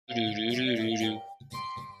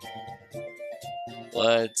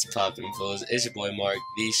What's poppin', fools? It's your boy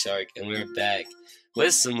MarkTheShark, and we're back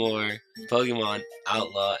with some more Pokemon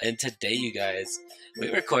Outlaw. And today, you guys,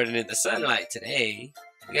 we're recording in the sunlight today.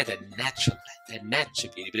 We got that natural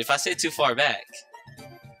beauty. But if I sit too far back,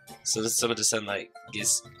 so some of the sunlight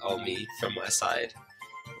gets on me from my side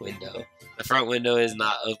window. The front window is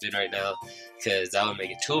not open right now because that would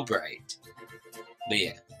make it too bright. But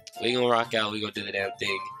yeah, we gonna rock out. We gonna do the damn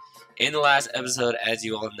thing. In the last episode, as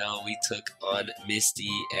you all know, we took on Misty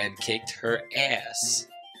and kicked her ass.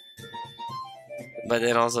 But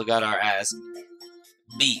then also got our ass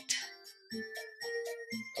beat.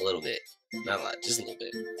 A little bit. Not a lot, just a little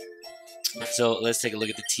bit. So let's take a look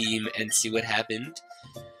at the team and see what happened.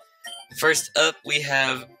 First up, we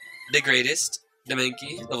have the greatest,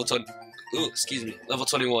 Demenki, level 20. Ooh, excuse me, level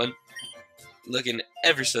 21. Looking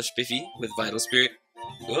ever so spiffy with Vital Spirit.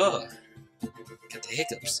 Ugh. Got the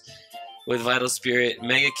hiccups. With Vital Spirit,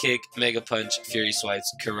 Mega Kick, Mega Punch, Fury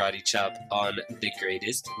Swipes, Karate Chop on the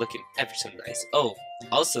greatest. Looking ever so nice. Oh,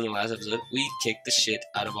 also in the last episode, we kicked the shit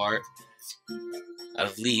out of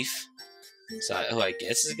Leaf. So I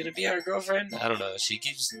guess is gonna be our girlfriend? I don't know. She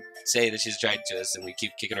keeps saying that she's attracted to us and we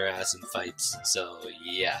keep kicking her ass in fights. So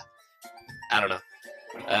yeah. I don't know.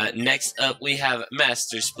 Next up we have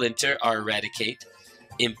Master Splinter, our Eradicate.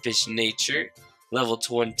 Impish Nature, level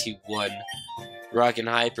 21. Rockin'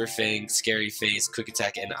 Hyper Fang, Scary Face, Quick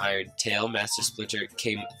Attack, and Iron Tail. Master Splinter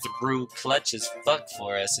came through clutch as fuck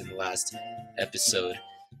for us in the last episode.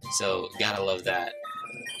 So, gotta love that.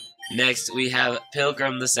 Next, we have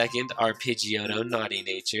Pilgrim II, our Pidgeotto, Naughty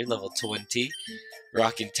Nature, level 20.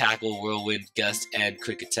 Rockin' Tackle, Whirlwind, Gust, and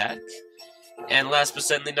Quick Attack. And last but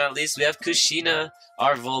certainly not least, we have Kushina,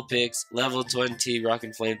 our Vulpix, level 20,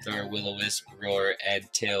 Rockin' Flamethrower, Will-O-Wisp, Roar,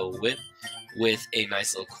 and Tail Whip, with a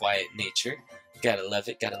nice little quiet nature. Gotta love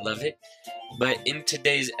it, gotta love it. But in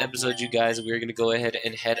today's episode, you guys, we're gonna go ahead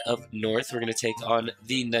and head up north. We're gonna take on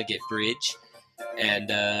the Nugget Bridge, and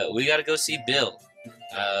we gotta go see Bill.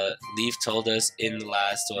 Leaf told us in the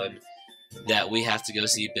last one that we have to go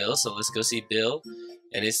see Bill, so let's go see Bill.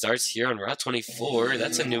 And it starts here on Route 24.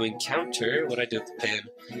 That's a new encounter. What'd I do with the pen?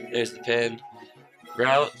 There's the pen.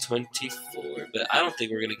 Route 24. But I don't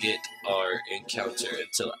think we're going to get our encounter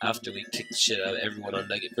until after we kick the shit out of everyone on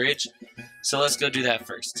Nugget Bridge. So let's go do that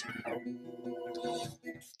first.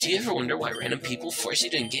 Do you ever wonder why random people force you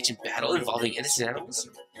to engage in battle involving innocent animals?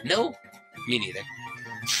 No? Me neither.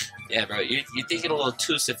 Yeah, bro, you're thinking a little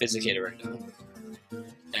too sophisticated right now.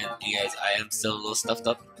 And you guys, I am still a little stuffed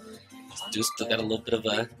up. Still got a little bit of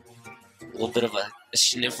a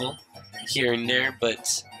sniffle here and there,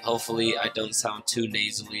 but hopefully I don't sound too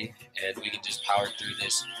nasally, and we can just power through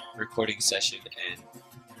this recording session and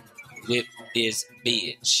whip this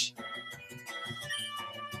bitch.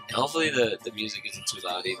 And hopefully the music isn't too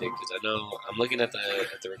loud either, because I know I'm looking at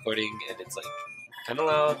the recording and it's like kind of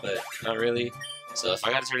loud, but not really. So if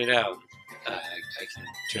I gotta turn it down, I can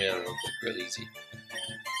turn it down real easy.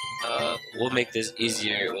 We'll make this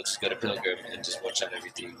easier. We'll just go to Pilgrim and just one-shot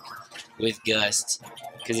everything with Gust,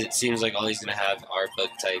 because it seems like all he's gonna have are bug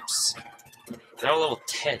types. They're all level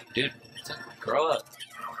 10, dude. Grow up.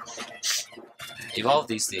 Evolve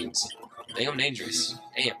these things. Make them dangerous.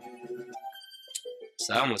 Damn.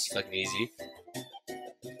 So that one was fucking easy.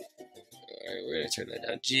 Alright, we're gonna turn that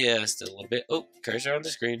down just a little bit. Oh, cursor on the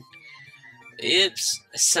screen. Oops.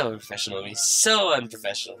 So unprofessional of me. So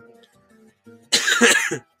unprofessional.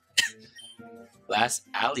 Last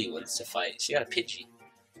Allie wants to fight. She got a Pidgey.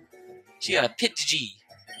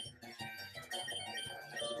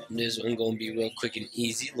 This one gonna be real quick and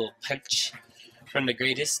easy. Little punch from the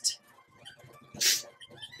greatest.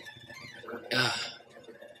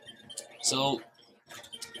 So,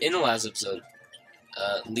 in the last episode,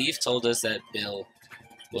 Leaf told us that Bill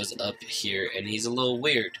was up here, and he's a little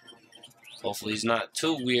weird. Hopefully he's not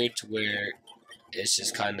too weird to where it's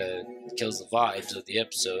just kind of kills the vibes of the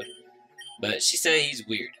episode. But she said he's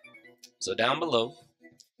weird. So down below,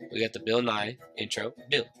 we got the Bill Nye intro.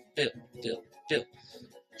 Bill.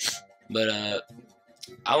 But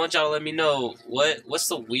I want y'all to let me know what's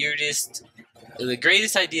the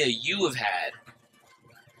greatest idea you have had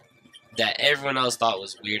that everyone else thought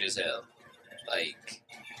was weird as hell. Like,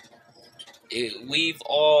 we've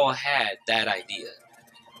all had that idea.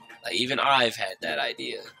 Like, even I've had that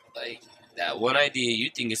idea. Like, that one idea you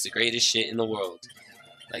think is the greatest shit in the world.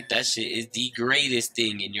 Like, that shit is the greatest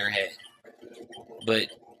thing in your head.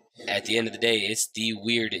 But at the end of the day, it's the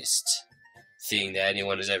weirdest thing that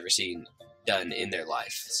anyone has ever seen done in their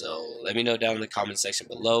life. So let me know down in the comment section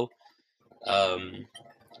below.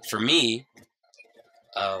 For me,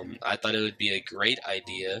 I thought it would be a great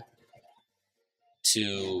idea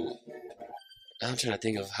to. I'm trying to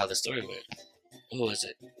think of how the story went. What was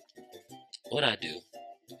it? What'd I do?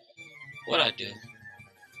 What'd I do?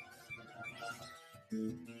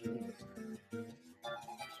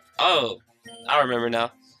 Oh, I remember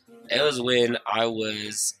now. It was when I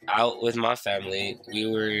was out with my family. We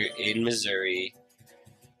were in Missouri,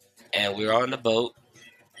 and we were on the boat,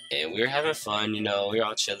 and we were having fun. You know, we were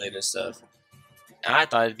all chilling and stuff. And I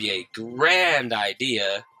thought it'd be a grand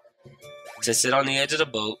idea to sit on the edge of the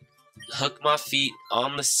boat, hook my feet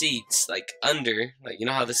on the seats, like under, like you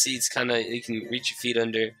know how the seats kind of you can reach your feet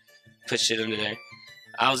under, put shit under there.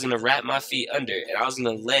 I was gonna wrap my feet under, and I was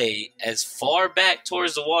gonna lay as far back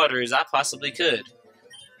towards the water as I possibly could.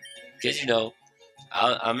 Cause you know,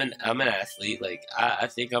 I'm an athlete. Like I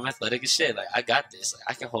think I'm athletic as shit. Like I got this. Like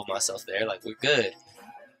I can hold myself there. Like we're good.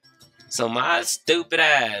 So my stupid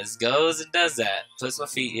ass goes and does that. Puts my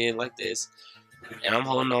feet in like this, and I'm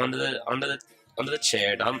holding on to the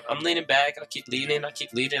chair. And I'm leaning back. I keep leaning.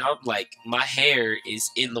 I'm like my hair is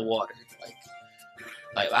in the water.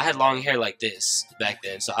 Like I had long hair like this back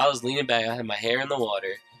then, so I was leaning back. I had my hair in the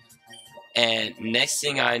water, and next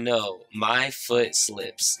thing I know, my foot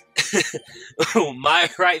slips. My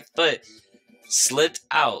right foot slipped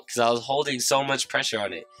out because I was holding so much pressure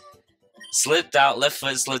on it. Slipped out, left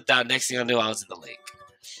foot slipped out. Next thing I knew, I was in the lake.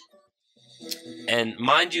 And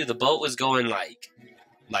mind you, the boat was going like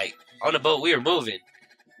on the boat we were moving.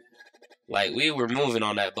 Like we were moving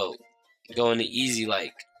on that boat, going to easy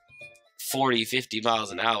like 40, 50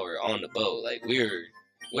 miles an hour on the boat. Like we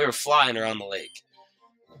were flying around the lake.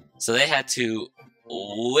 So they had to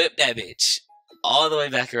whip that bitch all the way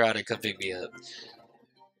back around and come pick me up.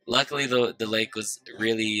 Luckily, the lake was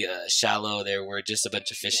really shallow. There were just a bunch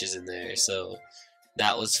of fishes in there, so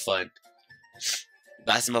that was fun.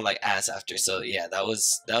 But I smelled like ass after, so yeah, that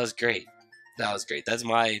was great. That was great. That's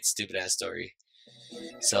my stupid ass story.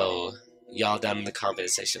 So y'all down in the comment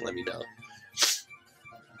section, let me know.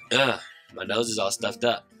 Ugh, my nose is all stuffed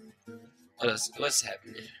up. What else? What's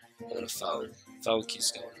happening? On the phone. Phone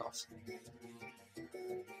keeps going off.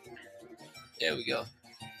 There we go.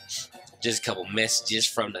 Just a couple messages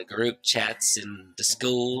from the group chats in the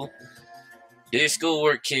school. Do your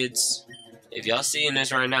schoolwork, kids. If y'all seeing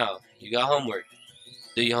this right now, you got homework.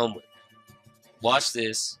 Do your homework. Watch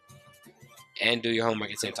this and do your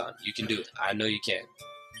homework at the same time. You can do it. I know you can.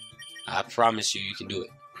 I promise you, you can do it.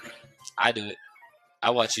 I do it.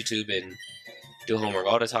 I watch YouTube and do homework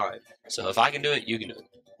all the time. So if I can do it, you can do it.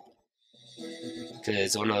 Because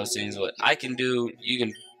it's one of those things, what I can do, you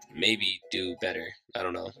can maybe do better. I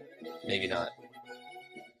don't know. Maybe not.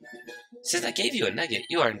 Since I gave you a nugget,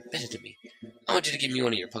 you are better than me. I want you to give me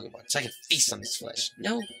one of your Pokemon so I can feast on this flesh.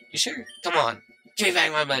 No? You sure? Come on. Give me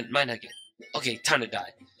back my nugget. Okay, time to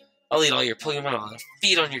die. I'll eat all your Pokemon. I'll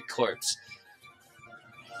feed on your corpse.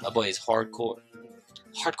 My boy is hardcore.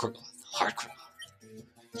 Hardcore goth. Hardcore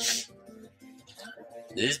goth.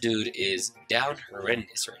 This dude is down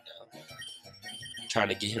horrendous right now. Trying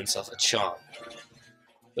to get himself a chomp.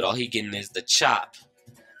 But all he getting is the chop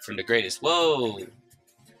from the greatest. Whoa!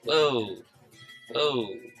 Whoa! Whoa!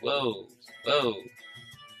 Whoa! Whoa!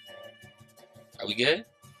 Are we good?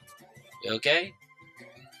 You okay?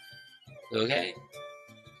 You okay?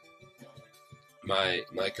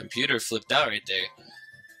 My computer flipped out right there.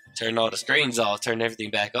 Turned all the screens off, turned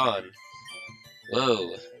everything back on.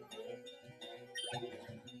 Whoa.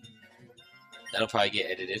 That'll probably get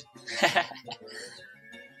edited.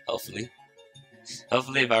 Hopefully.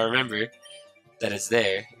 Hopefully if I remember that it's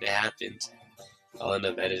there, it happened, I'll end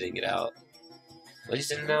up editing it out. What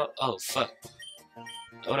is it now? Oh, fuck.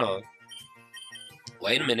 Hold on.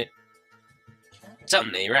 Wait a minute.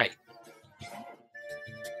 Something ain't right.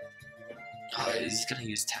 Oh, he's gonna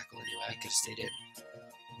use tackle anyway. I could've stayed in.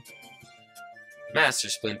 Master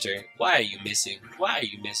Splinter, why are you missing? Why are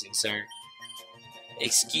you missing, sir?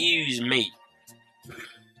 Excuse me.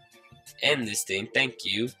 End this thing, thank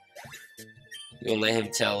you. We're gonna let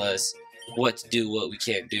him tell us what to do, what we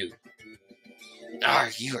can't do. Arr,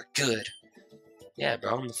 you are good. Yeah,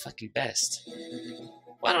 bro, I'm the fucking best.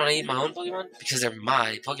 Why don't I eat my own Pokemon? Because they're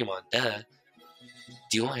my Pokemon, duh.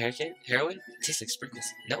 Do you want heroin? It tastes like sprinkles.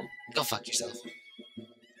 No? Go fuck yourself.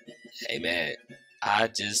 Hey, man. I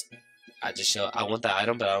want that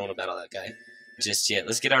item, but I don't want to battle that guy just yet.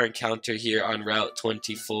 Let's get our encounter here on Route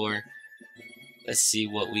 24. Let's see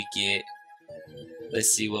what we get.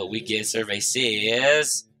 Let's see what we get. Survey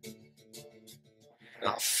says...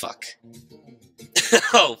 Oh, fuck.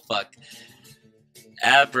 Oh, fuck.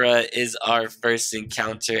 Abra is our first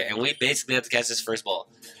encounter, and we basically have to catch this first ball.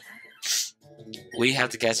 We have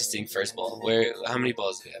to catch this thing first ball. Where? How many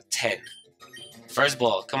balls do we have? 10. First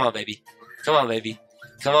ball. Come on, baby. Come on, baby.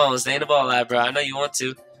 Come on. Stay in the ball, lad, bro. I know you want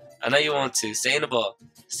to. I know you want to. Stay in the ball.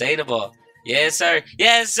 Stay in the ball. Yes, sir.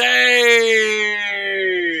 Yes, sir.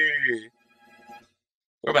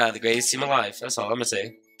 We're about the greatest team alive. That's all I'm gonna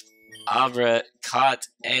say. Abra caught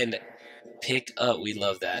and pick up. We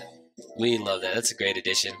love that. We love that. That's a great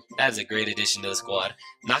addition. That's a great addition to the squad.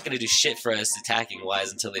 Not gonna do shit for us attacking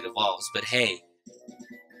wise until it evolves. But hey,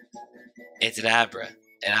 it's an Abra,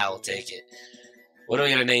 and I will take it. What are we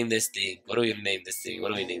gonna name this thing? What are we gonna name this thing? What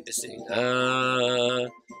do we name this thing?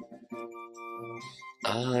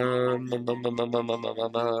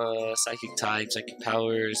 Psychic type, psychic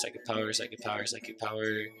power, psychic power, psychic power, psychic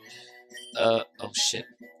power. Oh shit.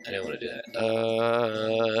 I didn't want to do that.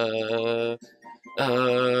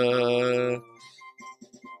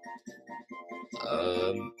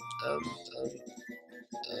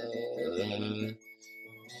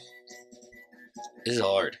 This is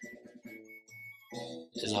hard.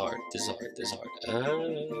 This is hard. This is hard. This is hard.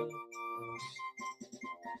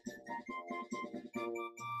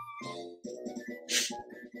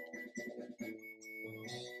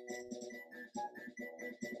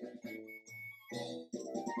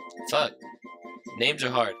 Fuck. Names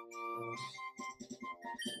are hard.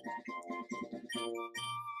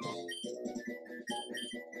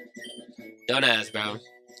 Don't ask, bro.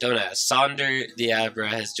 Don't ask. Sonder the Abra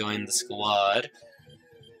has joined the squad.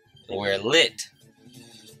 We're lit.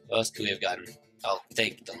 What else could we have gotten? Oh,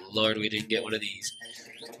 thank the Lord we didn't get one of these.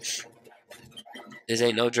 This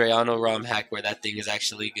ain't no Drayano ROM hack where that thing is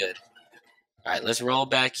actually good. Alright, let's roll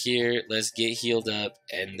back here. Let's get healed up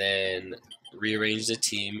and then rearrange the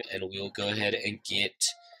team, and we'll go ahead and get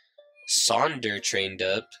Sonder trained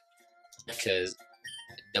up because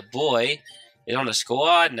the boy is on the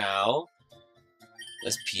squad now.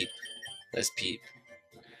 Let's peep. Let's peep.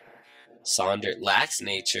 Sonder lacks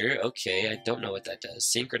nature. Okay, I don't know what that does.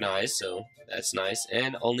 Synchronize, so that's nice.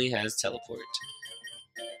 And only has teleport.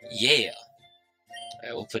 Yeah.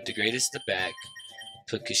 Alright, we'll put the greatest in the back.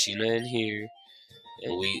 Put Kashina in here.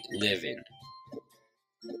 And we live in.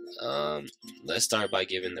 Let's start by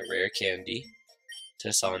giving the rare candy to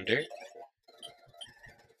Sonder.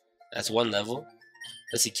 That's one level.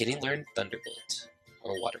 Let's see, can he learn Thunderbolt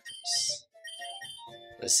or Water Pulse?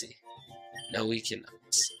 Let's see. No, he cannot.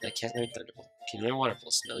 I can't learn Thunderbolt. Can you learn Water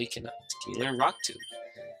Pulse? No, he cannot. Can you learn Rock Tomb?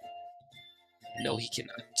 No, he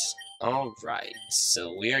cannot. Alright,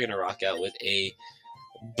 so we are going to rock out with a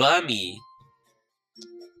Bummy.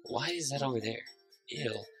 Why is that over there?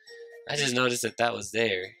 Ew. I just noticed that that was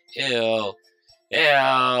there. Ew.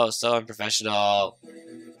 Ew. So unprofessional.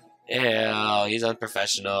 Ew. He's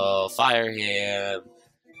unprofessional. Fire him.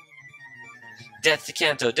 Death to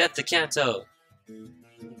Kanto. Death to Kanto.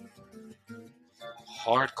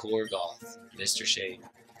 Hardcore goth. Mr. Shane.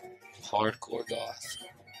 Hardcore goth.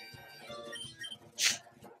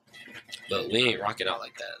 But we ain't rocking out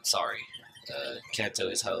like that. Sorry. Kanto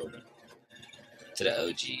is home to the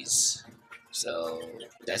OGs. So,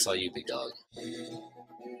 that's all you, big dog.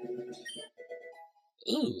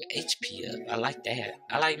 Ooh, HP up. I like that.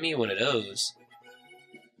 I like me one of those.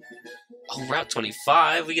 Oh, Route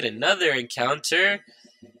 25. We get another encounter.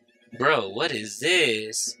 Bro, what is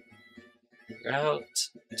this? Route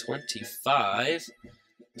 25.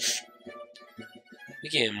 We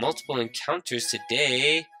get multiple encounters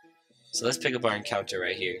today. So let's pick up our encounter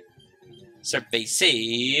right here. Survey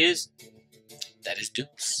says that is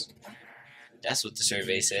Dupes. That's what the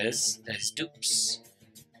survey says. That is Dupes.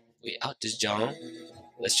 We out this John.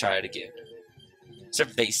 Let's try it again.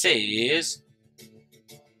 Survey says,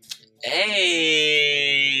 hey,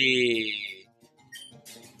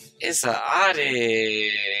 it's a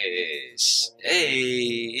oddish.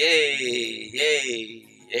 Hey, hey, hey,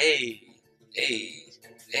 hey, hey,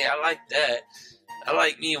 hey. I like that. I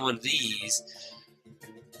like me one of these.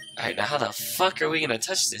 Alright, now how the fuck are we gonna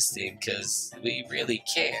touch this thing? Because we really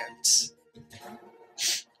can't.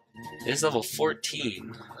 It's level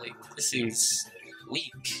 14. Like, this thing's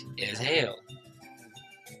weak as hell.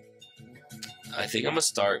 I think I'm gonna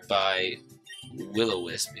start by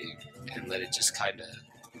Will-O-Wisping and let it just kinda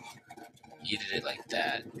eat it like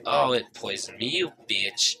that. Oh, it poisoned me, you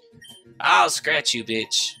bitch. I'll scratch you,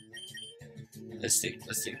 bitch. Let's think,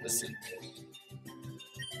 let's think, let's think.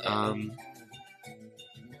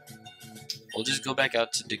 We'll just go back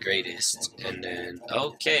out to the greatest, and then,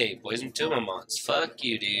 okay, poison two of my mons. Fuck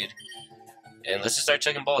you, dude. And let's just start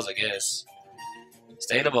checking balls, I guess.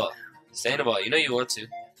 Stay in the ball. Stay in the ball. You know you want to. You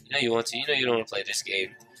know you want to. You know you don't want to play this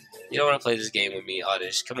game. You don't want to play this game with me,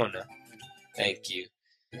 Oddish. Come on now. Thank you.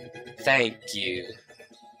 Thank you.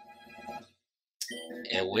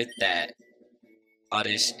 And with that,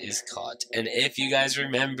 Oddish is caught. And if you guys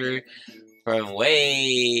remember from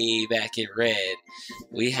way back in Red,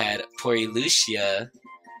 we had Porylucia,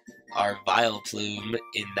 our Vileplume,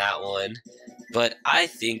 in that one. But I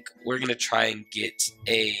think we're going to try and get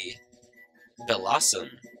a Bellossom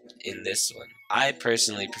in this one. I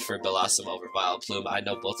personally prefer Bellossom over Vileplume. I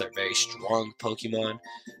know both are very strong Pokemon,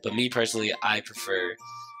 but me personally, I prefer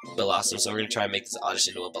Bellossom. So we're going to try and make this Oddish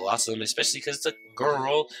into a Bellossom, especially because it's a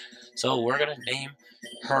girl. So we're going to name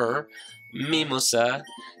her Mimosa,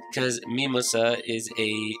 because Mimosa is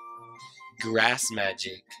a grass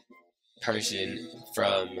magic person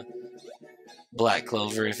from Black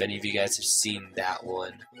Clover. If any of you guys have seen that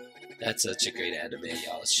one, that's such a great anime.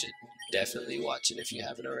 Y'all should definitely watch it if you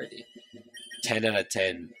haven't already. 10 out of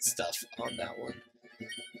 10 stuff on that one.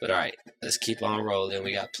 But alright, let's keep on rolling.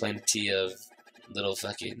 We got plenty of little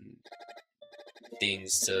fucking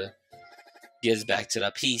things to get us back to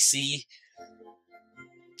the PC.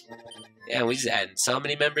 Yeah, we just adding so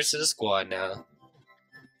many members to the squad now.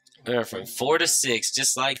 We're from 4 to 6,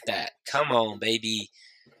 just like that. Come on, baby.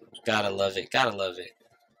 Gotta love it. Gotta love it.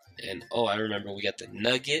 And oh, I remember we got the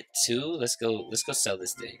Nugget too. Let's go sell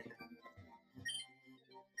this thing.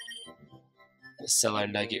 Let's sell our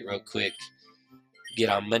Nugget real quick. Get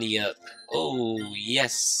our money up. Oh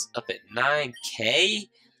yes, up at 9K.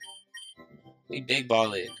 We big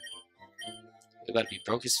ballin'. We about to be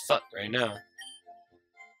broke as fuck right now.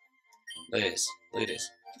 Look at this. Look at this.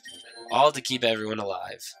 All to keep everyone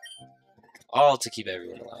alive. All to keep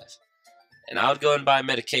everyone alive. And I would go and buy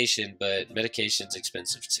medication, but medication's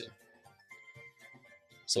expensive too.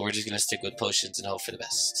 So we're just gonna stick with potions and hope for the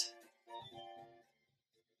best.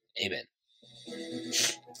 Amen.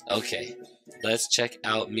 Okay, let's check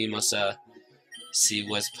out Mimosa. See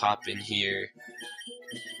what's poppin' here.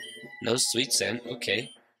 No sweet scent.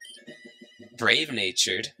 Okay. Brave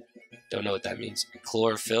natured. Don't know what that means.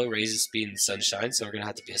 Chlorophyll raises speed in sunshine, so we're gonna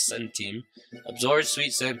have to be a sun team. Absorb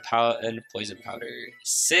sweet scent, power, and poison powder.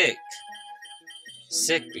 Sick.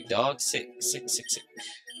 Sick, big dog. Sick, sick, sick, sick.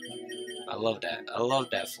 I love that. I love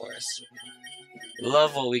that for us.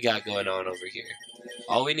 Love what we got going on over here.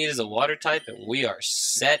 All we need is a water type, and we are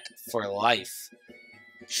set for life.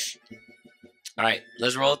 Alright,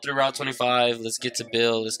 let's roll through Route 25. Let's get to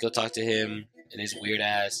Bill. Let's go talk to him and his weird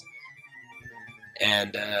ass.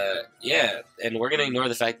 And, yeah. And we're gonna ignore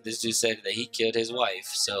the fact that this dude said that he killed his wife.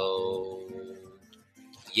 So,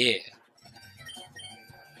 yeah.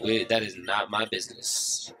 That is not my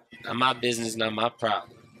business. Not my business, not my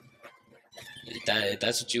problem. If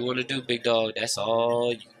that's what you want to do, big dog, that's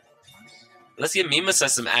all you. Let's get Mimosa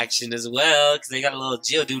some action as well, because they got a little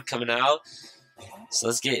Geodude coming out. So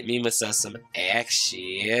let's get Mimosa some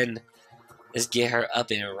action. Let's get her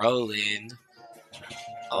up and rolling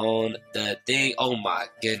on the thing. Oh my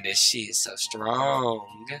goodness, she is so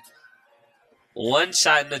strong. One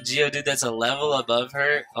shot in the Geodude that's a level above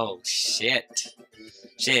her. Oh shit.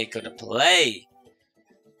 She ain't gonna play.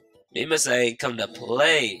 Mimosa ain't come to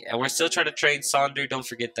play. And we're still trying to train Sonder. Don't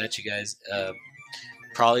forget that, you guys.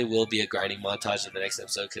 Probably will be a grinding montage in the next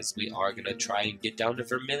episode, because we are going to try and get down to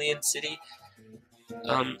Vermilion City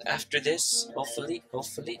after this. Hopefully.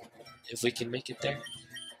 If we can make it there.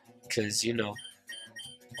 Because, you know,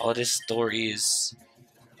 all this story is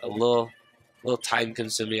a little time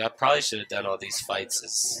consuming. I probably should have done all these fights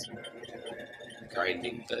as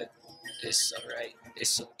grinding, but it's alright.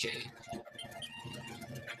 It's okay.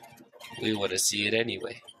 We want to see it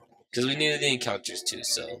anyway, because we needed the encounters too,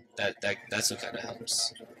 so that's what kind of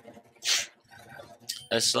helps.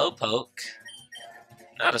 A Slowpoke,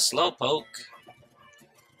 not a Slowpoke.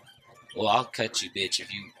 Well, I'll cut you, bitch,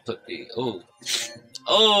 if you put me. Oh!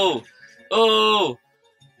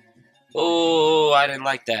 I didn't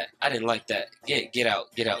like that. Get out.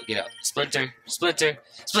 Splinter,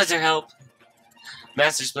 help!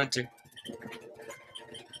 Master Splinter.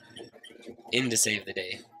 In to save the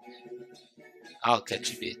day. I'll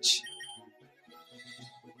cut you, bitch.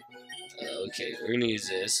 Okay, we're gonna use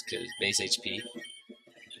this, because base HP.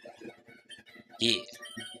 Yeah.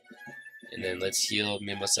 And then let's heal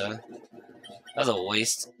Mimosa. That was a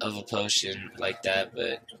waste of a potion like that,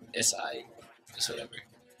 but it's alright. It's whatever.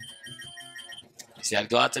 See, I'd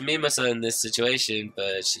go out to Mimosa in this situation,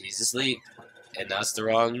 but she's asleep. And that's the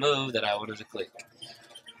wrong move that I wanted to click.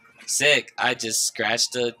 Sick, I just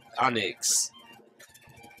scratched the Onyx.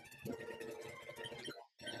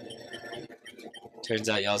 Turns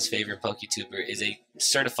out y'all's favorite PokeTuber is a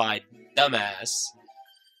certified dumbass.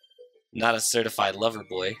 Not a certified lover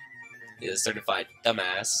boy. He's a certified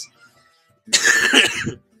dumbass.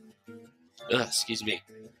 Ugh, excuse me.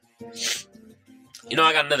 You know,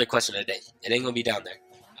 I got another question today. It ain't gonna be down there.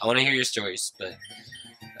 I want to hear your stories, but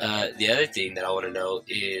the other thing that I want to know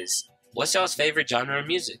is, what's y'all's favorite genre of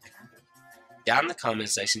music? Down in the comment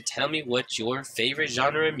section, tell me what your favorite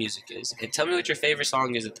genre of music is, and tell me what your favorite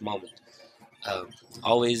song is at the moment.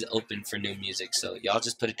 Always open for new music, so y'all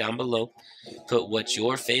just put it down below. Put what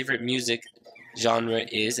your favorite music genre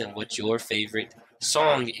is and what your favorite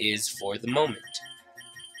song is for the moment.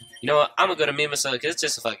 You know what? I'm gonna go to Mimasa because it's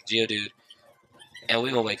just a fucking Geodude, and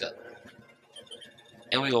we gonna wake up.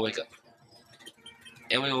 And we gonna wake up.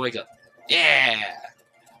 And we gonna wake up. Yeah!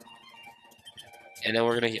 And then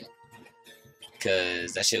we're gonna heal.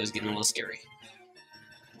 Because that shit was getting a little scary.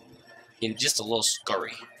 Getting just a little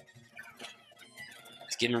scurry.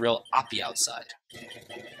 It's getting real oppy outside.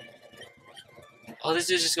 Oh, this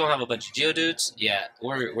dude's just gonna have a bunch of Geodudes? Yeah,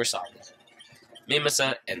 we're solid.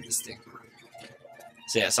 Mimasa, end this thing.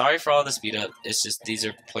 So yeah, sorry for all the speed up. It's just, these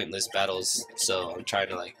are pointless battles, so I'm trying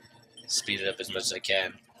to, like, speed it up as much as I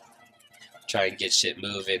can. Try and get shit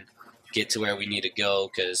moving. Get to where we need to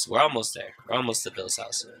go, because we're almost there. We're almost to Bill's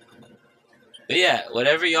house. But yeah,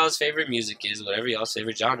 whatever y'all's favorite music is, whatever y'all's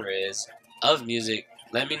favorite genre is of music,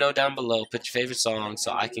 let me know down below. Put your favorite song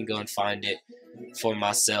so I can go and find it for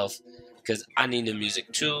myself, because I need new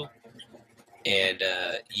music too. And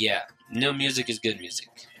yeah, new music is good music.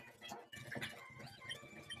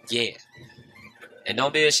 Yeah. And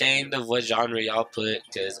don't be ashamed of what genre y'all put,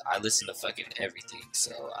 because I listen to fucking everything,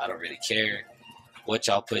 so I don't really care what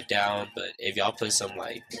y'all put down. But if y'all put some,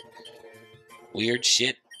 like, weird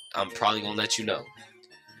shit, I'm probably gonna let you know.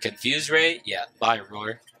 Confused Ray? Yeah, bye,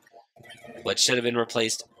 Roar. What should have been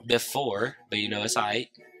replaced before, but you know, it's alright.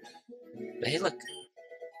 But hey, look.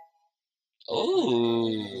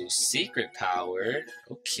 Oh, secret power.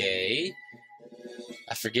 Okay.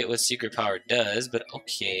 I forget what secret power does, but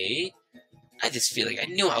okay. I just feel like I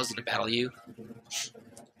knew I was gonna battle you.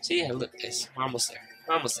 So yeah, look, guys, we're almost there.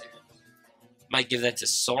 We're almost there. Might give that to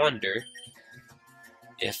Saunder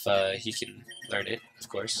if he can learn it, of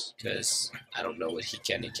course, because I don't know what he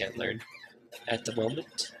can and can't learn at the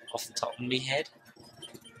moment, off the top of my head.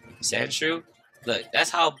 Sandshrew? Look,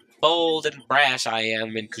 that's how bold and brash I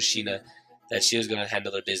am in Kushina, that she was going to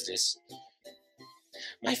handle her business.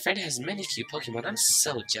 My friend has many cute Pokemon. I'm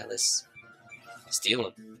so jealous. Steal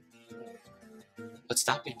them. What's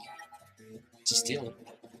stopping you? Just steal them.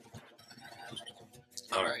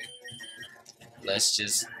 Alright. Let's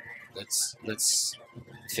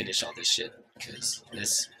finish all this shit, because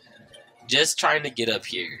this, just trying to get up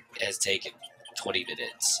here has taken 20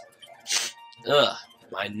 minutes. Ugh,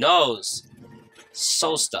 my nose,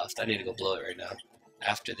 so stuffed. I need to go blow it right now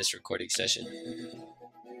after this recording session.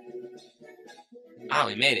 Ah,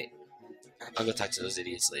 we made it. I'll go talk to those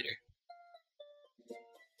idiots later.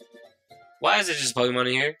 Why is there just Pokemon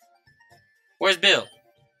in here? Where's Bill?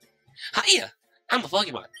 Hiya! I'm a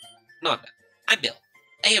Pokemon. No, I'm not. I'm Bill.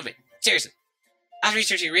 A human. Seriously. I was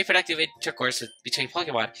researching reproductive intercourse between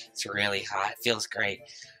Pokemon. It's really hot. It feels great.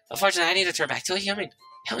 Unfortunately, I need to turn back to a human.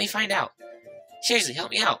 Help me find out. Seriously,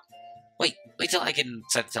 help me out. Wait till I get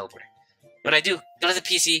inside the teleporter. When I do, go to the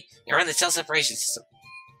PC and run the cell separation system.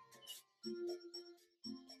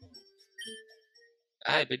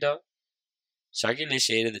 Alright, big dog. Shark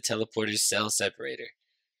initiated the teleporter's cell separator.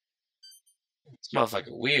 This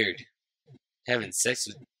motherfucker weird. Having sex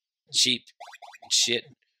with sheep and shit.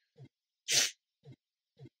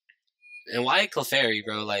 And why Clefairy,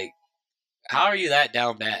 bro? Like, how are you that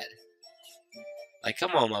down bad? Like,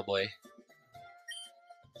 come on, my boy.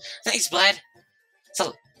 Thanks, Blad.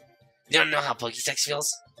 So, you don't know how Pokésex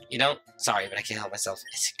feels? You don't? Sorry, but I can't help myself.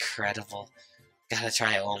 It's incredible. Gotta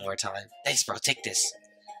try it one more time. Thanks, bro. Take this.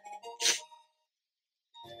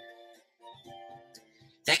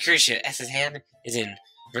 That Crucia S's hand is in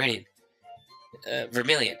Vermilion.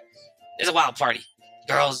 There's a wild party.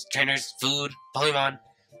 Girls, trainers, food, Pokemon.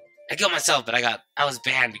 I killed myself, but I was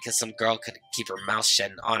banned because some girl couldn't keep her mouth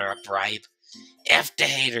shut and honor a bribe. F the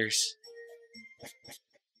haters.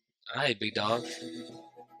 Alright, big dog.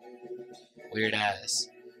 Weird ass.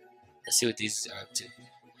 Let's see what these are up to.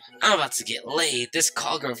 I'm about to get laid. This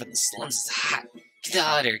call girl from the slums is hot. Get the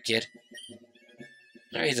hell out of here, kid.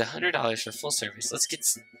 Alright, he's $100 for full service. Let's get...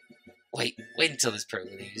 Wait until this perk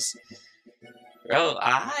leaves. Bro,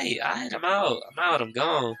 I'm out. I'm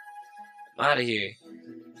gone. I'm out of here.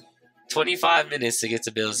 25 minutes to get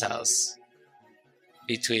to Bill's house.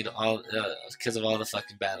 Between all... because of all the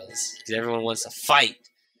fucking battles. Because everyone wants to fight.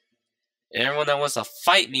 And everyone that wants to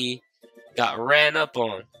fight me got ran up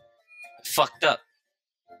on. Fucked up.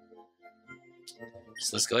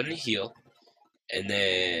 So let's go ahead and heal. And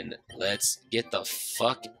then let's get the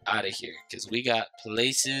fuck out of here. Because we got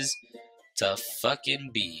places to fucking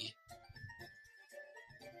be.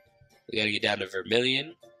 We gotta get down to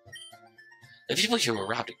Vermilion. The people here were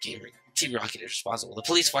robbed at Game Ring. Team Rocket is responsible. The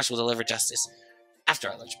police force will deliver justice after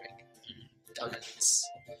our lunch break. Donuts.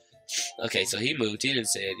 Okay, so he moved. He didn't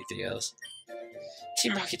say anything else.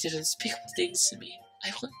 Team Rocket did unspeakable things to me. I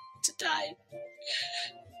want to die.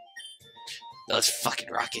 Those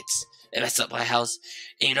fucking Rockets. They messed up my house.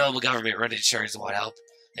 And you know, the government-run insurance won't help.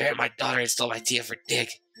 They hurt my daughter and stole my tea for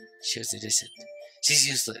Dick. She was innocent. She's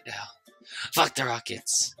useless now. Fuck the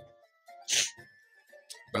Rockets.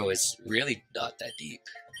 Bro, it's really not that deep.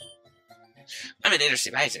 I'm an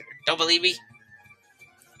interstate manager. Don't believe me?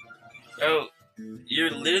 Bro,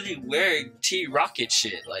 you're literally wearing T-Rocket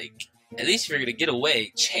shit. Like, at least if you're gonna get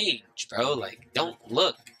away, change, bro. Like, don't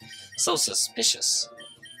look so suspicious.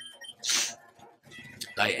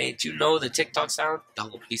 Like, ain't you know the TikTok sound?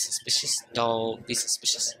 Don't be suspicious. Don't be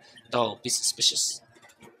suspicious. Don't be suspicious.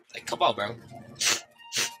 Like, come on, bro.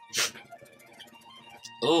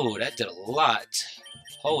 Oh, that did a lot.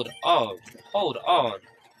 Hold on. Hold on.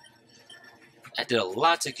 That did a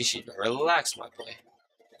lot to Kishida. Relax, my boy.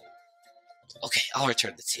 Okay, I'll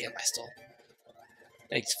return the TM I stole.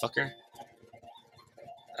 Thanks, fucker.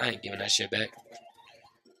 I ain't giving that shit back.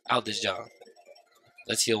 Out this job.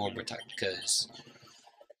 Let's heal one more time, because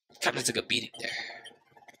kinda took a beating there.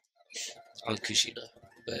 On Kushina.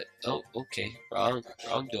 But, oh, okay. Wrong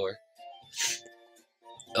door.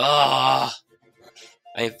 Ah!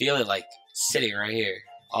 I can feel it, like, sitting right here.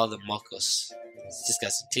 All the mocos. It's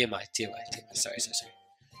disgusting. TMI. Sorry.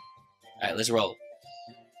 Alright, let's roll.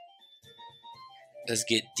 Let's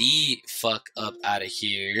get the fuck up out of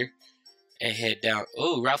here. And head down.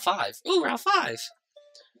 Ooh, Route 5. Ooh, Route 5.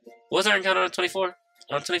 What was our encounter on 24?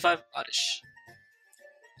 On 25? Oddish.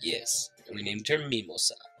 Yes. And we named her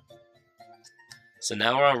Mimosa. So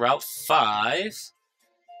now we're on Route 5.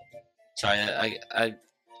 Sorry, I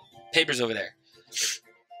paper's over there.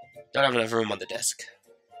 Don't have enough room on the desk.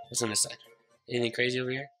 What's on this side? Anything crazy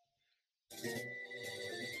over here?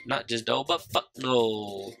 Not just no, but fuck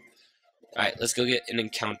no. Alright, let's go get an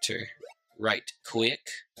encounter right quick.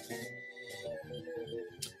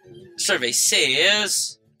 Survey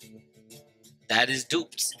says that is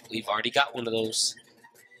Dupes. We've already got one of those.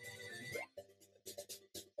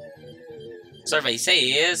 Survey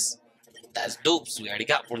says that's Dupes. We already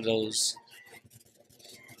got one of those.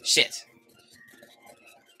 Shit.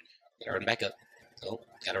 Gotta run back up. Oh,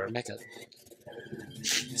 gotta run back up.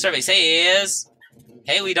 Survey says,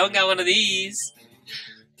 hey, we don't got one of these.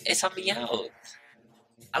 It's a Meowth.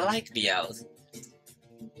 I like Meowth.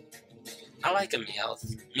 I like a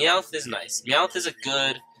Meowth. Meowth is nice. Meowth is a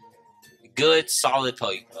good, solid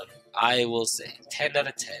Pokemon. I will say. 10 out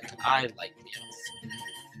of 10. I like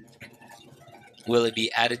Meowth. Will it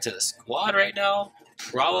be added to the squad right now?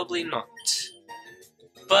 Probably not.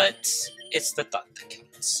 But it's the thought that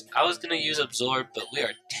counts. I was gonna use Absorb, but we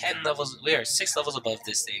are 6 levels above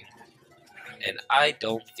this thing. And I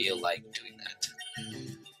don't feel like doing that.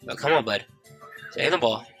 Now come on, bud. Stay in the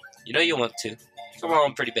ball. You know you want to. Come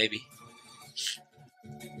on, pretty baby.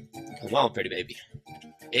 Come on, pretty baby.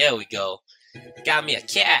 There we go. Got me a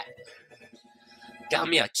cat. Got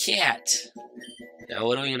me a cat. Now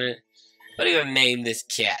what are we gonna name this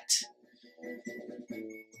cat?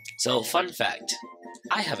 So, fun fact.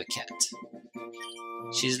 I have a cat.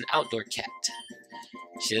 She's an outdoor cat.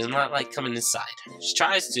 She does not like coming inside. She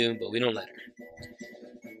tries to, but we don't let her.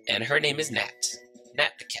 And her name is Nat.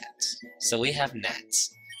 Nat the cat. So we have Nat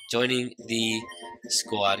joining the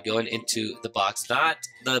squad, going into the box. Not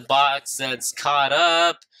the box that's caught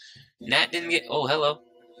up. Nat didn't get... Oh, hello.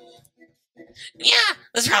 Yeah!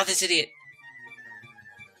 Let's route this idiot.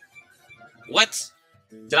 What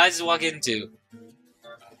did I just walk into?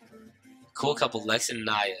 Cool couple, Lex and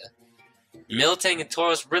Naya. Miltank and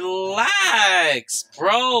Tauros, relax!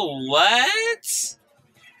 Bro, what?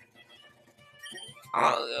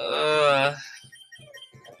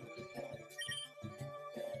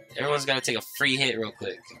 Everyone's gotta take a free hit real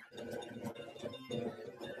quick.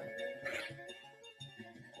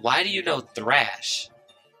 Why do you know Thrash?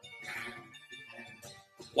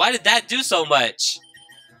 Why did that do so much?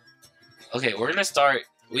 Okay, we're gonna start.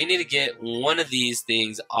 We need to get one of these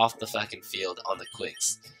things off the fucking field on the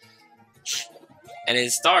quicks. And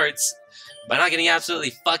it starts by not getting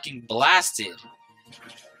absolutely fucking blasted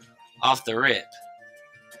off the rip.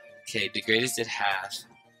 Okay, the greatest at half.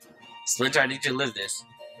 Splinter, I need you to live this.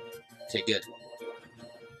 Okay, good.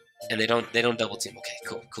 And they don't double team.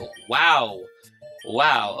 Okay, cool. Wow.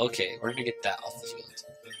 Okay, we're gonna get that off the field.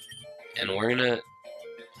 And we're gonna...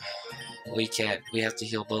 We can't. We have to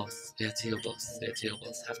heal both. Have to heal both.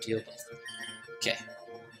 Okay.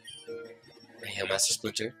 Heal Master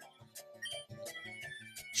Splinter.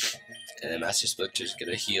 And then Master Splinter's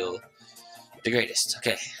gonna heal the greatest.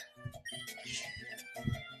 Okay.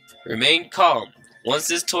 Remain calm. Once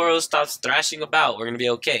this Toro stops thrashing about, we're gonna be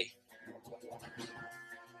okay.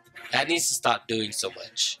 That needs to stop doing so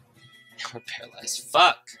much. We're paralyzed.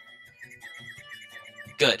 Fuck!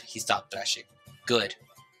 Good. He stopped thrashing. Good.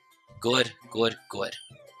 Good, good, good.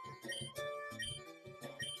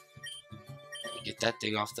 Get that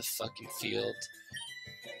thing off the fucking field.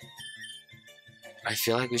 I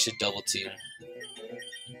feel like we should double team.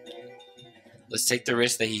 Let's take the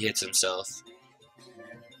risk that he hits himself.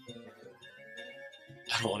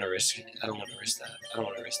 I don't want to risk it. I don't want to risk that. I don't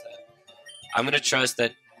want to risk that. I'm going to trust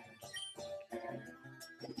that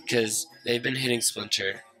because they've been hitting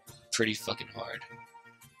Splinter pretty fucking hard.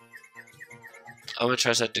 I'm going to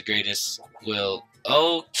trust that the greatest will...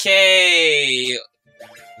 Okay!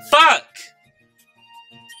 Fuck!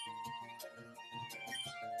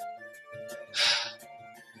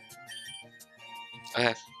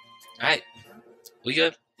 Okay. Alright. We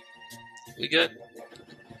good? We good?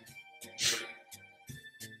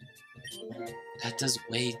 That does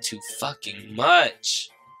way too fucking much.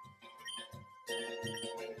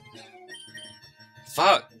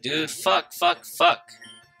 Fuck, dude. Fuck, fuck, fuck.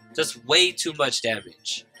 Does way too much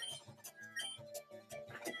damage.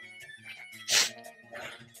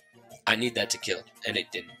 I need that to kill, and it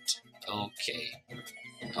didn't. Okay.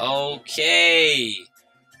 Okay.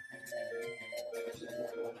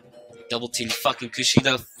 Double team fucking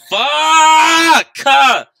Kushida. Fuck!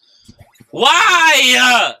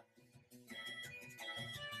 Why?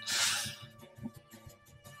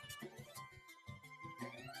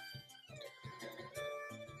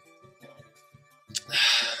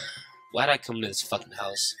 Why'd I come to this fucking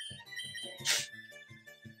house?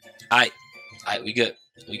 Alright, we good.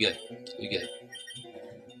 We good. We good.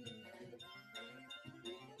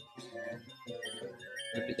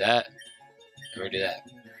 We'll do that. And we'll do that.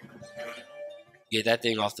 Get that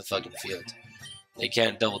thing off the fucking field. They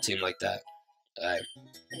can't double team like that. Alright.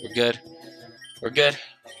 We're good. We're good.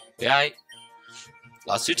 We aight.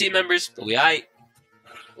 Lost 2 team members, but we aight.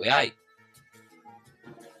 We aight.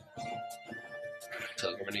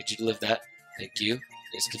 Pilgrim, I need you to live that. Thank you.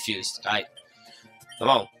 He's confused. Alright. Come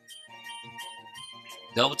on.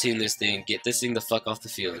 Double team this thing. Get this thing the fuck off the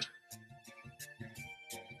field.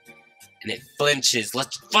 And it flinches.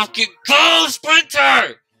 Let's fucking go,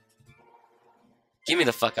 Splinter! Get me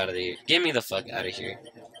the fuck out of here. Get me the fuck out of here.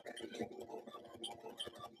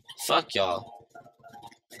 Fuck y'all.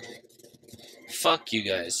 Fuck you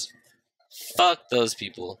guys. Fuck those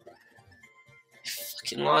people.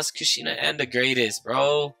 Fucking lost Kushina and the greatest,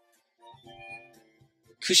 bro.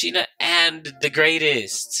 Kushina and the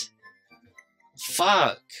greatest.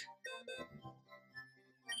 Fuck.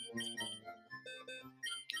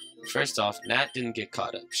 First off, Nat didn't get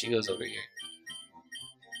caught up. She goes over here.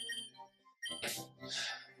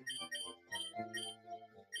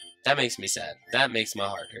 That makes me sad. That makes my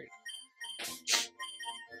heart hurt.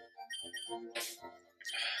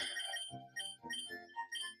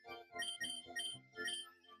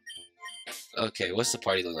 Okay, what's the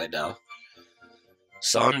party look like now?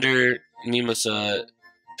 Sonder, Mimosa,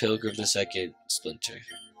 Pilgrim the Second, Splinter.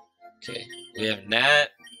 Okay, we have Nat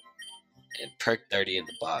and Perk 30 in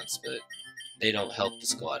the box, but they don't help the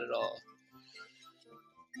squad at all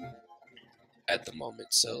at the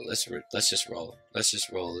moment. So let's just roll. Let's just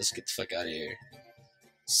roll. Let's get the fuck out of here.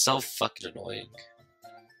 So fucking annoying.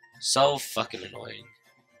 So fucking annoying.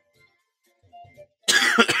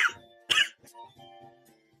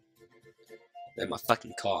 And my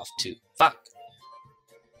fucking cough too. Fuck.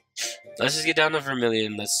 Let's just get down to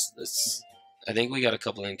Vermilion. Let's. I think we got a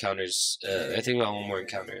couple encounters. I think we got one more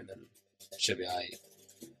encounter, and then should be alright.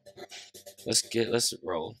 Let's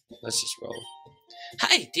roll. Let's just roll.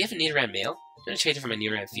 Hi, do you have a Nidoran male? You want to trade it for my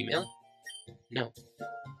Nidoran female? No.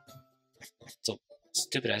 It's a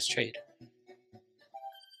stupid ass trade.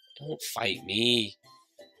 Don't fight me.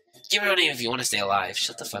 Give me your name if you want to stay alive.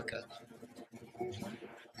 Shut the fuck up.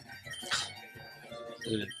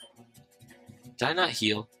 Dude. Did I not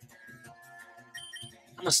heal?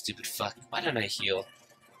 I'm a stupid fuck. Why didn't I heal?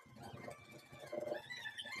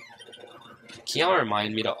 Can y'all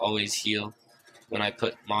remind me to always heal when I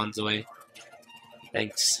put Mons away?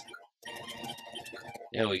 Thanks.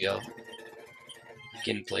 There we go.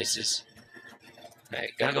 Getting places.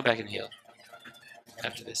 Alright, gotta go back and heal.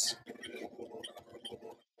 After this.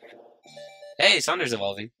 Hey, Saunder's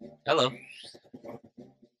evolving. Hello.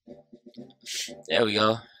 There we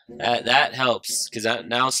go. That helps, because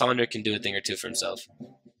now Saunder can do a thing or two for himself.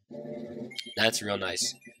 That's real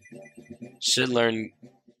nice. Should learn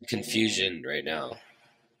confusion right now.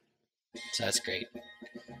 So that's great.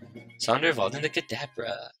 Sonder evolved into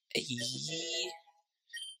Kadabra. Hey.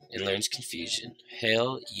 And learns confusion.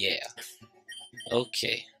 Hell yeah.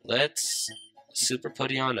 Okay, let's super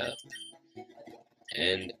putty on up.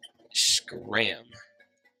 And scram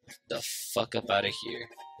the fuck up out of here.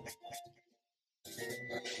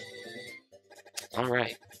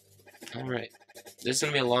 Alright. Alright. This is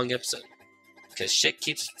gonna be a long episode. Because shit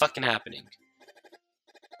keeps fucking happening.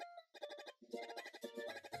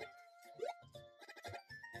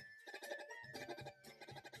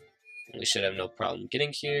 We should have no problem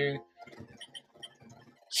getting here.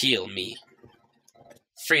 Heal me.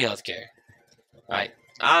 Free healthcare. Alright,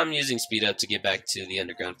 I'm using speed up to get back to the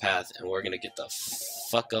underground path, and we're gonna get the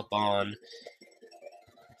fuck up on.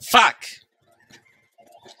 Fuck!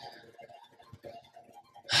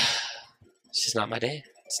 It's just not my day.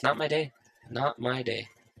 It's not my day. Not my day.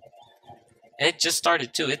 And it just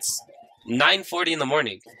started too. It's 9:40 in the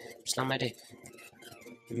morning. It's not my day.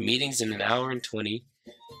 Meeting's in an hour and 20.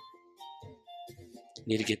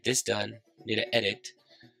 Need to get this done. Need to edit.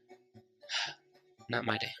 Not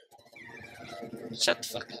my day. Shut the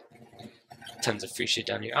fuck up. Tons of free shit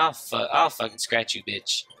down here. I'll fucking scratch you,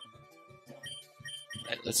 bitch.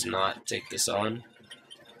 Right, let's not take this on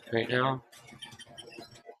right now.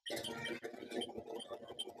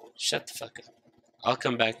 Shut the fuck up. I'll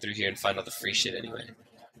come back through here and find all the free shit anyway.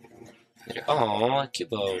 Oh, a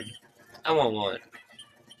Cubone. I want one.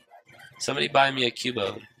 Somebody buy me a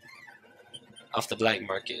Cubone off the black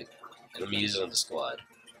market, and I'm gonna use it on the squad.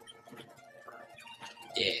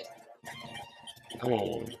 Yeah. I want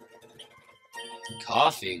one.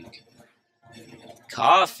 Coughing.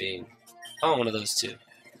 Coughing. I want one of those too.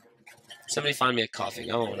 Somebody find me a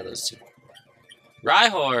coughing. I want one of those too.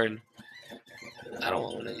 Rhyhorn. I don't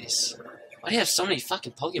want one of these. Why do you have so many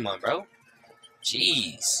fucking Pokemon, bro?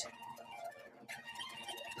 Jeez.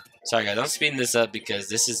 Sorry guys, I'm speeding this up because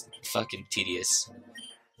this is fucking tedious.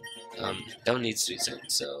 Don't need Sweet Zone,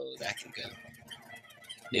 so that can go.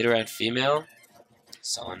 Nidoran female.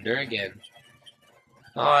 Sonder again.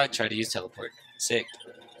 Oh, I tried to use teleport. Sick.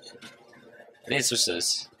 I need to switch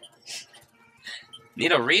those.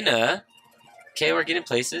 Nidorina. Okay, we're getting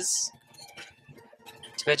places.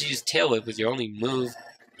 Too bad you use Tail Whip with your only move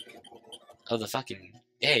of the fucking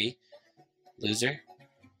day. Loser.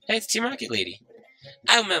 Hey, it's Team Rocket Lady.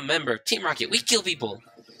 I'm a member of Team Rocket. We kill people.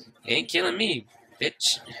 You ain't killing me,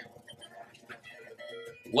 bitch.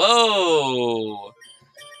 Whoa.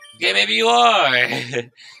 Okay, maybe you are.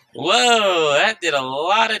 Whoa, that did a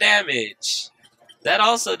lot of damage. That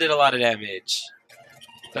also did a lot of damage.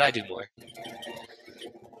 But I do more.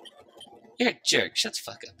 You're a jerk. Shut the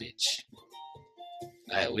fuck up, bitch.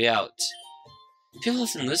 Alright, we out. People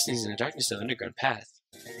often listen in the darkness of the underground path.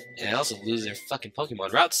 And I also lose their fucking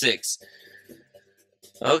Pokemon. Route 6.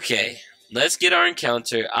 Okay, let's get our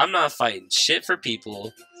encounter. I'm not fighting shit for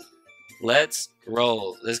people. Let's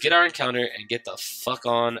roll. Let's get our encounter and get the fuck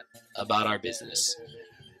on about our business.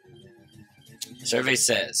 Survey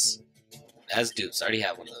says, as Dupes, I already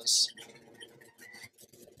have one of those.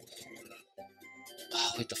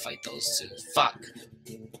 Oh, we have to fight those two. Fuck.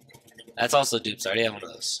 That's also Dupes, I already have one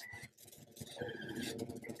of those.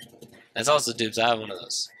 That's also Dupes, I have one of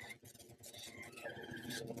those.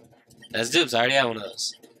 That's Dupes, I already have one of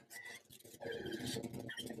those.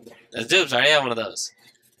 That's Dupes, I already have one of those.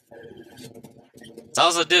 It's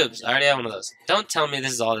also Dupes, I already have one of those. Don't tell me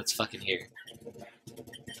this is all that's fucking here.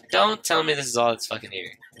 Don't tell me this is all that's fucking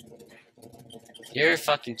here. You're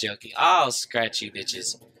fucking joking. I'll scratch you,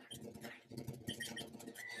 bitches.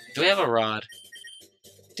 Do we have a rod?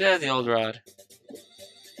 Do we have the old rod?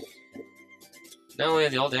 No, we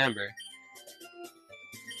have the old amber.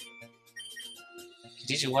 Can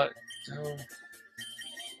teach you what? No. I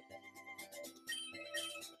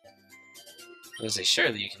was gonna say,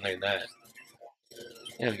 surely you can learn that.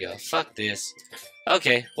 There we go. Fuck this.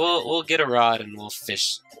 Okay, we'll get a rod and we'll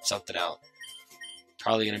fish something out.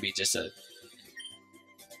 Probably gonna be just a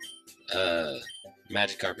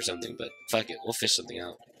Magikarp or something, but fuck it, we'll fish something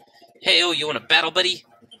out. Hey, oh, you want a battle, buddy?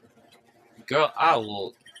 Girl, I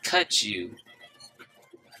will cut you.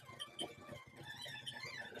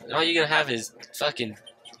 And all you're gonna have is fucking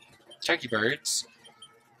turkey birds.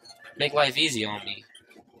 Make life easy on me.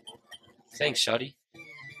 Thanks, shawty.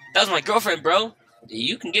 That was my girlfriend, bro.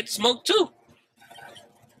 You can get smoked too.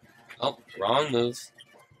 Oh, wrong move.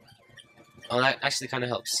 Oh, that actually kind of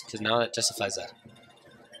helps, because now that justifies that.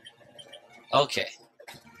 Okay.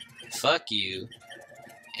 Fuck you.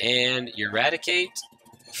 And Eradicate?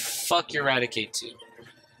 Fuck Eradicate too.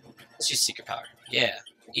 Let's use Secret Power. Yeah.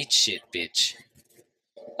 Eat shit, bitch.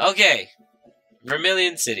 Okay.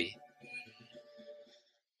 Vermilion City.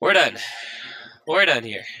 We're done. We're done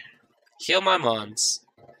here. Kill my mons.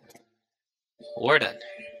 We're done.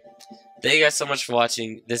 Thank you guys so much for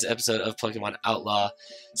watching this episode of Pokemon Outlaw.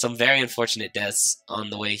 Some very unfortunate deaths on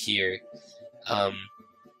the way here.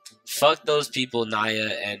 Fuck those people,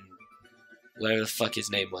 Naya and whatever the fuck his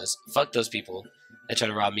name was. Fuck those people that tried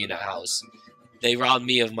to rob me in that house. They robbed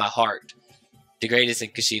me of my heart. The greatest in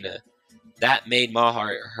Kashina. That made my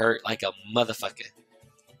heart hurt like a motherfucker.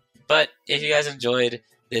 But if you guys enjoyed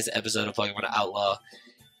this episode of Pokemon Outlaw,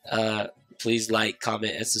 please like,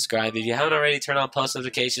 comment, and subscribe. If you haven't already, turn on post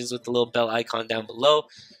notifications with the little bell icon down below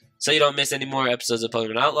so you don't miss any more episodes of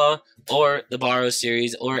Pokemon Outlaw or the Borrow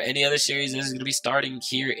series or any other series that is going to be starting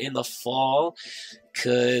here in the fall.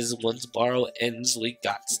 Because once Borrow ends, we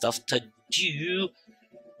got stuff to do.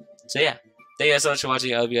 So yeah, thank you guys so much for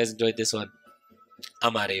watching. I hope you guys enjoyed this one.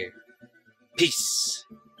 I'm out of here. Peace.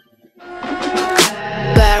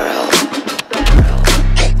 Barrow.